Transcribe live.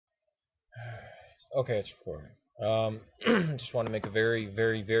Okay, it's recording. Just want to make a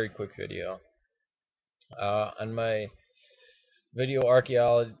very quick video. On my video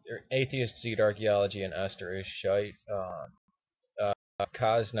archaeology, atheist seed archaeology and Esther is shite.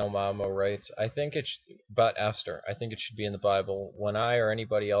 Cosnowmomma writes, I think it about Esther. I think it should be in the Bible. When I or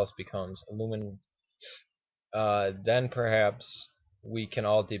anybody else becomes illumined, then perhaps we can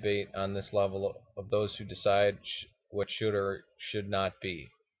all debate on this level of those who decide what should or should not be.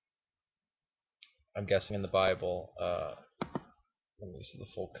 I'm guessing in the Bible. Let me see the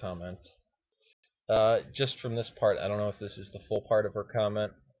full comment. Just from this part, I don't know if this is the full part of her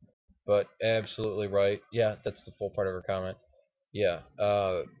comment, but absolutely right. Yeah, that's the full part of her comment. Yeah,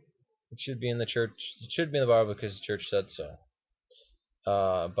 it should be in the church. It should be in the Bible because the church said so.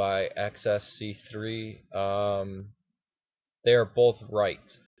 By Access C3, they are both right.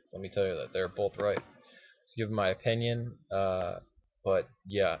 Let me tell you that they're both right. To give my opinion, but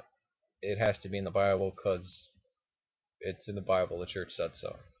yeah, it has to be in the Bible because it's in the Bible. The church said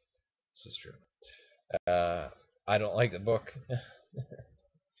so. This is true. I don't like the book,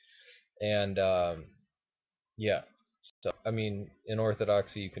 and yeah. So I mean, in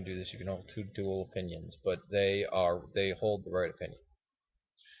orthodoxy, you can do this. You can hold two dual opinions, but they hold the right opinion.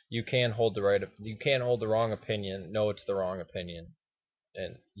 You can hold the right. You can hold the wrong opinion. No, it's the wrong opinion.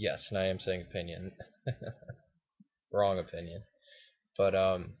 And yes, and I am saying opinion, wrong opinion. But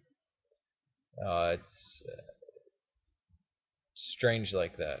it's strange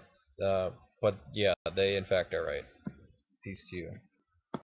like that. But yeah, they in fact are right. Peace to you.